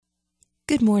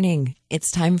Good morning. It's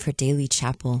time for Daily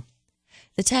Chapel.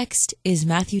 The text is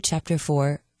Matthew chapter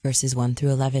 4, verses 1 through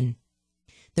 11.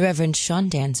 The Reverend Sean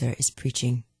Daenzer is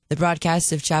preaching. The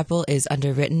broadcast of Chapel is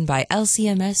underwritten by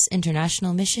LCMS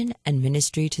International Mission and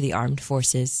Ministry to the Armed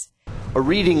Forces. A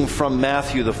reading from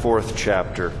Matthew, the 4th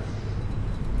chapter.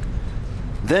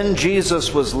 Then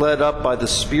Jesus was led up by the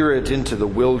Spirit into the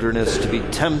wilderness to be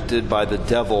tempted by the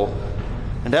devil.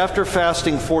 And after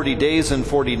fasting 40 days and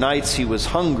 40 nights, he was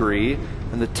hungry.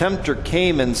 And the tempter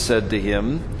came and said to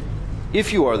him,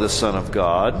 "If you are the Son of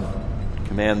God,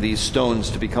 command these stones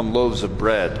to become loaves of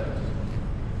bread."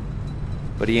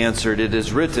 But he answered, "It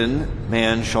is written,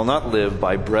 man shall not live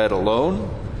by bread alone,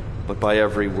 but by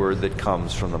every word that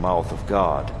comes from the mouth of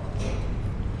God."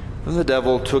 Then the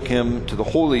devil took him to the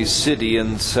holy city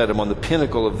and set him on the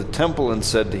pinnacle of the temple and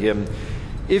said to him,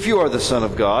 "If you are the Son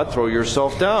of God, throw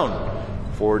yourself down,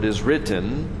 for it is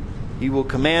written, He will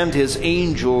command His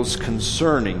angels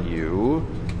concerning you,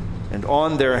 and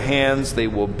on their hands they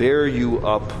will bear you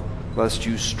up, lest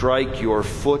you strike your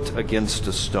foot against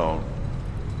a stone."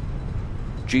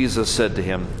 Jesus said to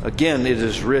him, "Again it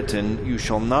is written, you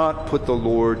shall not put the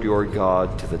Lord your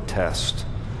God to the test."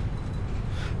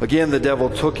 Again the devil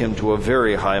took him to a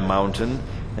very high mountain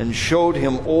and showed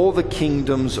him all the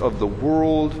kingdoms of the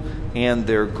world and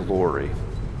their glory.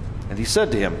 And he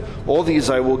said to him, "All these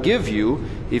I will give you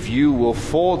if you will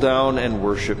fall down and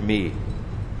worship me."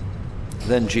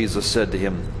 Then Jesus said to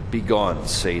him, "Begone,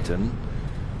 Satan,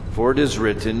 for it is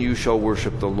written, you shall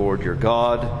worship the Lord your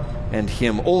God, and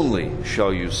Him only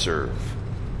shall you serve."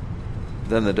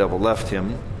 Then the devil left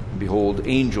him, and behold,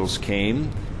 angels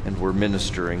came and were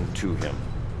ministering to him.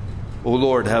 O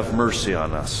Lord, have mercy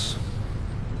on us.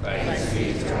 Thanks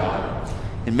be to God.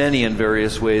 In many and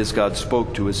various ways, God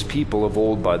spoke to His people of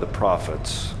old by the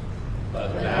prophets.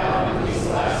 But now in these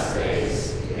last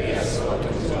days, He has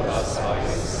spoken to us by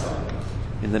His Son.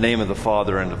 In the name of the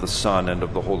Father, and of the Son, and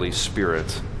of the Holy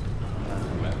Spirit.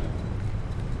 Amen.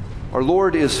 Our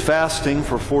Lord is fasting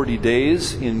for 40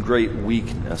 days in great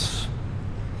weakness.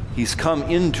 He's come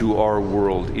into our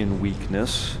world in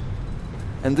weakness.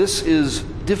 And this is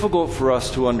difficult for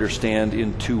us to understand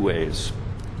in two ways.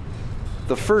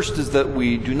 The first is that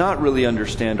we do not really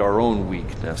understand our own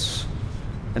weakness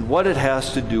and what it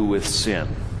has to do with sin.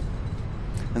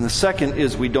 And the second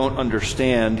is we don't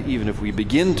understand, even if we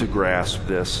begin to grasp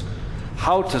this,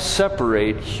 how to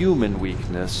separate human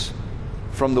weakness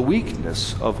from the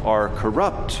weakness of our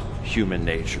corrupt human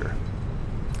nature.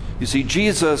 You see,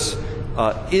 Jesus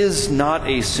is not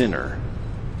a sinner,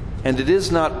 and it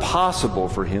is not possible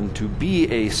for Him to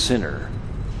be a sinner.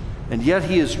 And yet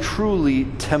He is truly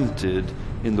tempted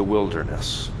in the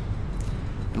wilderness.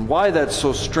 And why that's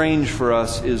so strange for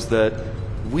us is that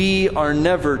we are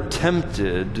never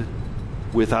tempted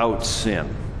without sin.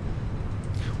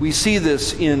 We see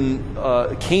this in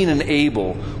Cain and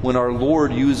Abel when our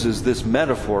Lord uses this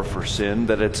metaphor for sin,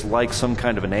 that it's like some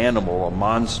kind of an animal, a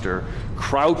monster,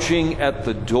 crouching at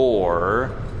the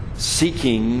door,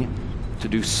 seeking to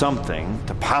do something,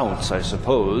 to pounce, I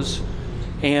suppose,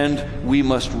 and we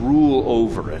must rule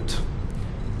over it.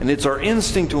 And it's our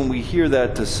instinct when we hear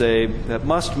that to say, that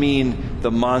must mean the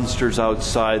monster's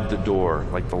outside the door,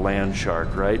 like the land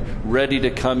shark, right? Ready to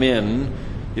come in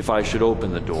if I should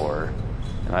open the door,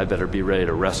 and I better be ready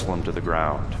to wrestle him to the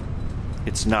ground.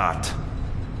 It's not.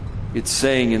 It's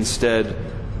saying instead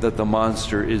that the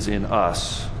monster is in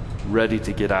us, ready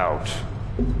to get out,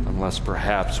 unless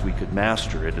perhaps we could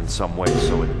master it in some way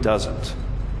so it doesn't.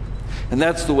 And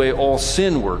that's the way all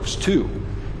sin works too.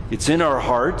 It's in our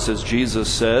hearts, as Jesus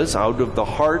says, out of the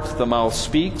heart the mouth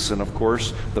speaks, and of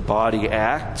course the body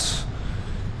acts.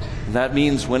 And that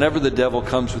means whenever the devil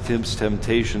comes with his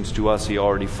temptations to us, he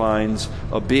already finds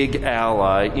a big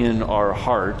ally in our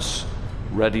hearts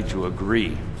ready to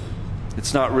agree.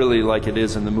 It's not really like it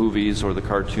is in the movies or the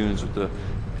cartoons with the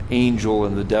angel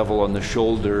and the devil on the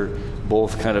shoulder,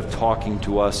 both kind of talking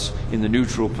to us in the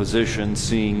neutral position,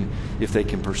 seeing if they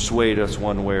can persuade us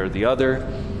one way or the other.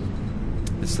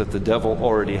 It's that the devil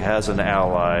already has an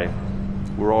ally.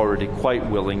 We're already quite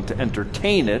willing to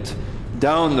entertain it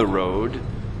down the road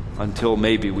until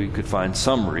maybe we could find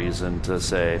some reason to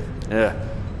say,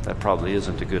 that probably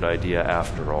isn't a good idea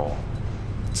after all.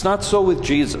 It's not so with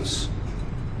Jesus.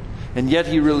 And yet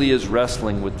He really is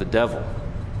wrestling with the devil.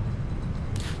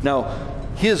 Now,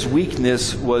 His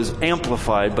weakness was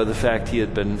amplified by the fact He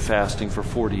had been fasting for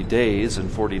 40 days and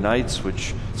 40 nights,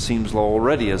 which seems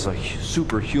already as a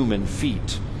superhuman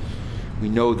feat. We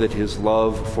know that His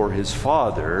love for His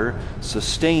Father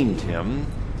sustained Him,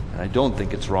 and I don't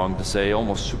think it's wrong to say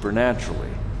almost supernaturally.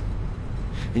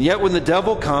 And yet when the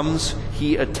devil comes,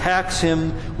 he attacks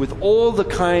him with all the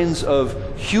kinds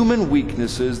of human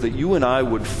weaknesses that you and I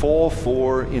would fall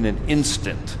for in an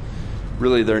instant.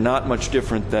 Really, they're not much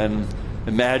different than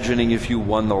imagining if you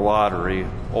won the lottery,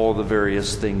 all the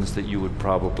various things that you would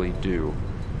probably do.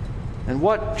 And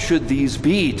what should these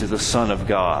be to the Son of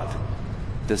God?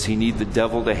 Does he need the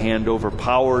devil to hand over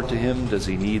power to him? Does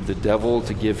he need the devil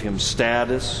to give him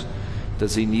status?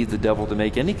 Does he need the devil to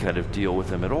make any kind of deal with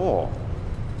him at all?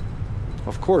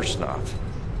 Of course not.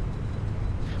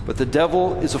 But the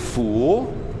devil is a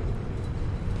fool,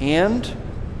 and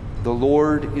the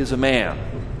Lord is a man.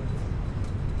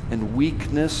 And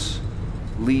weakness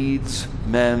leads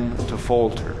men to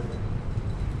falter.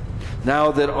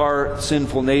 Now that our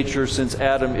sinful nature, since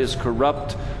Adam, is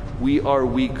corrupt, we are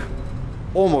weak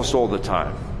almost all the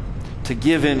time. To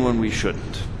give in when we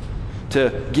shouldn't.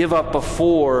 To give up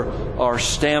before our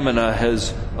stamina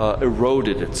has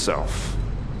eroded itself.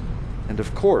 And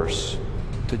of course,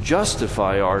 to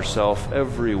justify ourselves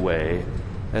every way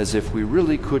as if we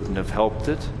really couldn't have helped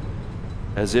it,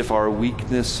 as if our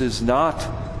weakness is not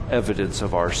evidence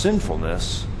of our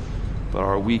sinfulness, but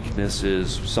our weakness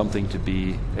is something to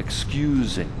be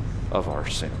excusing of our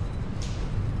sin.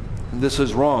 And this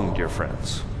is wrong, dear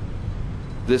friends.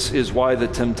 This is why the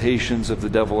temptations of the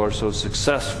devil are so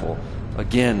successful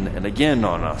again and again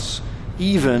on us,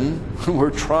 even when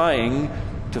we're trying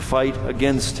to fight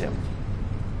against him.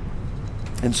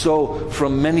 And so,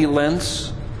 from many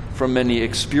lengths, from many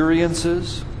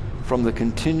experiences, from the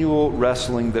continual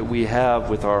wrestling that we have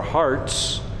with our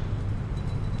hearts,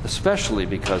 especially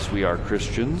because we are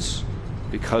Christians,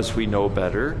 because we know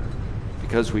better,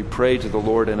 because we pray to the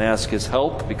Lord and ask his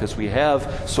help, because we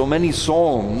have so many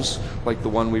psalms like the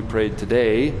one we prayed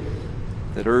today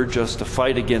that urge us to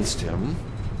fight against him,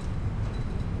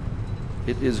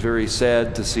 it is very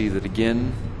sad to see that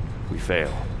again we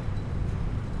fail.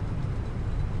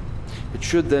 It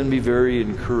should then be very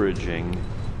encouraging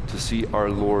to see our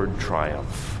Lord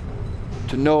triumph,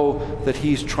 to know that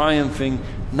he's triumphing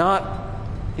not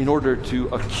in order to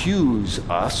accuse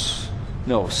us.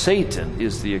 No, Satan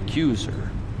is the accuser.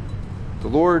 The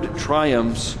Lord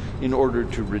triumphs in order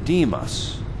to redeem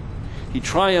us. He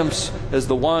triumphs as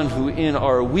the one who in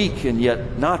our weak and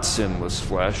yet not sinless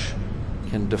flesh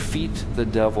can defeat the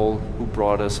devil who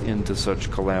brought us into such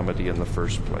calamity in the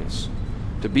first place.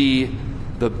 To be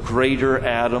the greater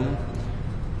Adam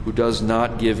who does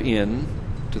not give in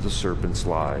to the serpent's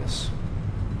lies.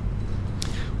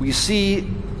 We see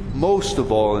most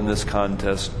of all in this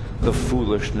contest the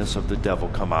foolishness of the devil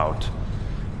come out,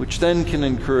 which then can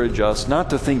encourage us not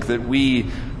to think that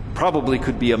we probably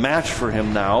could be a match for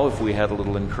him now if we had a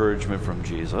little encouragement from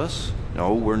Jesus.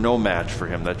 No, we're no match for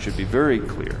him. That should be very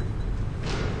clear.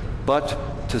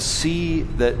 But to see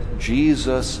that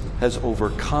Jesus has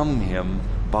overcome him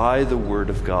by the Word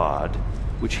of God,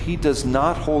 which he does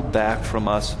not hold back from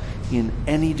us in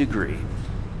any degree.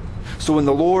 So when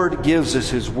the Lord gives us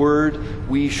his word,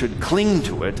 we should cling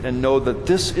to it and know that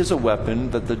this is a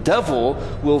weapon that the devil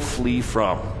will flee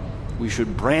from. We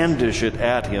should brandish it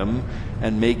at him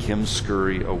and make him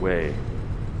scurry away.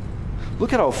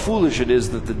 Look at how foolish it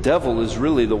is that the devil is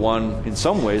really the one, in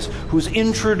some ways, who's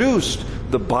introduced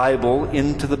the Bible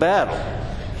into the battle.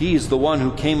 He's the one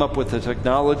who came up with the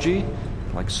technology.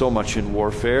 Like so much in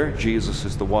warfare, Jesus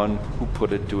is the one who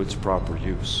put it to its proper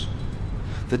use.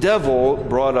 The devil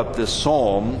brought up this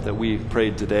psalm that we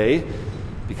prayed today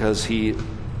because he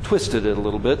twisted it a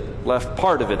little bit, left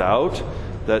part of it out,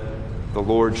 that the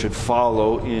Lord should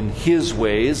follow in his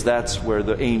ways. That's where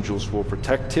the angels will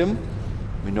protect him.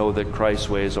 We know that Christ's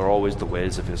ways are always the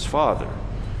ways of his Father.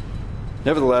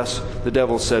 Nevertheless, the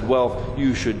devil said, well,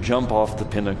 you should jump off the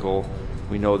pinnacle.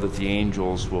 We know that the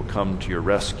angels will come to your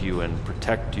rescue and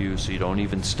protect you so you don't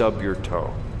even stub your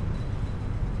toe.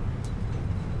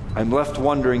 I'm left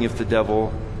wondering if the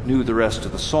devil knew the rest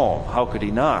of the psalm. How could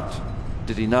he not?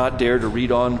 Did he not dare to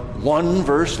read on one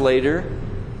verse later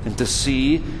and to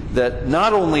see that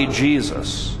not only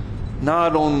Jesus,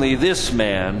 not only this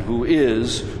man who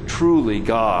is truly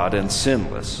God and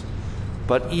sinless,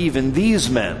 but even these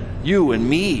men, you and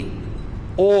me,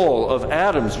 all of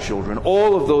Adam's children,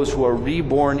 all of those who are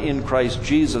reborn in Christ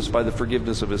Jesus by the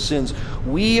forgiveness of his sins,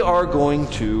 we are going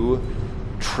to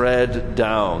tread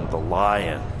down the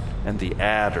lion and the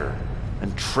adder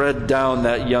and tread down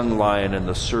that young lion and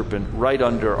the serpent right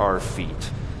under our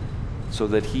feet so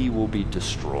that he will be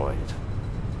destroyed.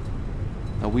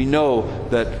 Now we know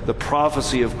that the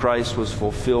prophecy of Christ was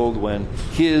fulfilled when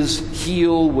his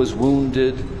heel was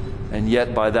wounded, and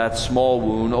yet by that small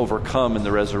wound overcome in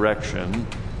the resurrection,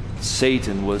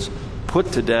 Satan was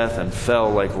put to death and fell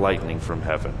like lightning from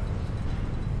heaven.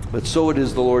 But so it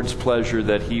is the Lord's pleasure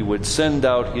that he would send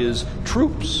out his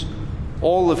troops,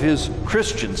 all of his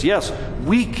Christians, yes,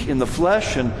 weak in the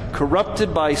flesh and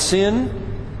corrupted by sin,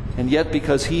 and yet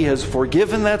because he has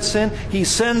forgiven that sin, he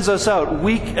sends us out,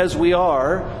 weak as we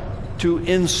are, to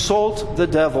insult the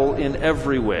devil in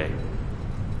every way.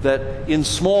 That in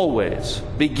small ways,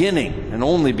 beginning and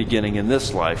only beginning in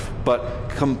this life,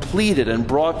 but completed and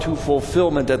brought to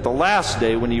fulfillment at the last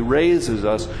day when he raises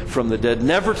us from the dead,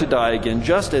 never to die again,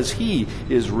 just as he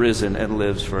is risen and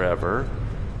lives forever,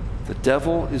 the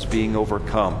devil is being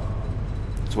overcome.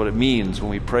 That's what it means when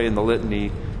we pray in the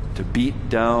litany to beat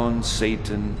down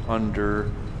Satan under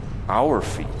our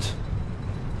feet.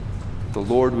 The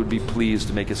Lord would be pleased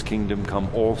to make his kingdom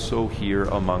come also here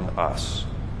among us.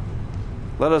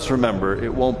 Let us remember,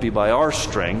 it won't be by our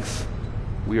strength.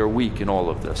 We are weak in all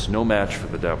of this, no match for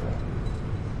the devil.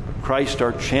 But Christ,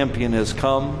 our champion, has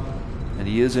come, and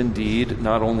he is indeed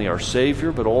not only our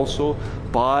Savior, but also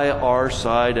by our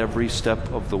side every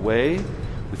step of the way,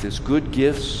 with his good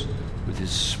gifts, with his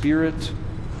Spirit,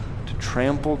 to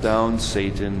trample down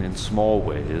Satan in small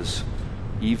ways,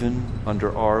 even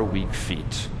under our weak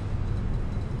feet.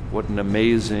 What an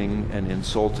amazing and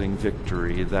insulting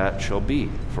victory that shall be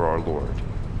for our Lord.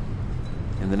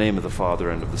 In the name of the Father,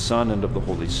 and of the Son, and of the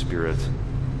Holy Spirit.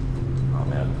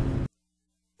 Amen.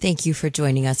 Thank you for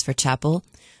joining us for Chapel.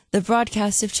 The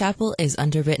broadcast of Chapel is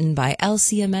underwritten by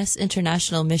LCMS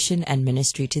International Mission and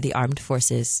Ministry to the Armed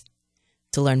Forces.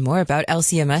 To learn more about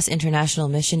LCMS International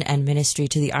Mission and Ministry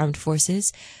to the Armed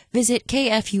Forces, visit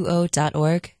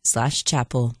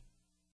kfuo.org/chapel.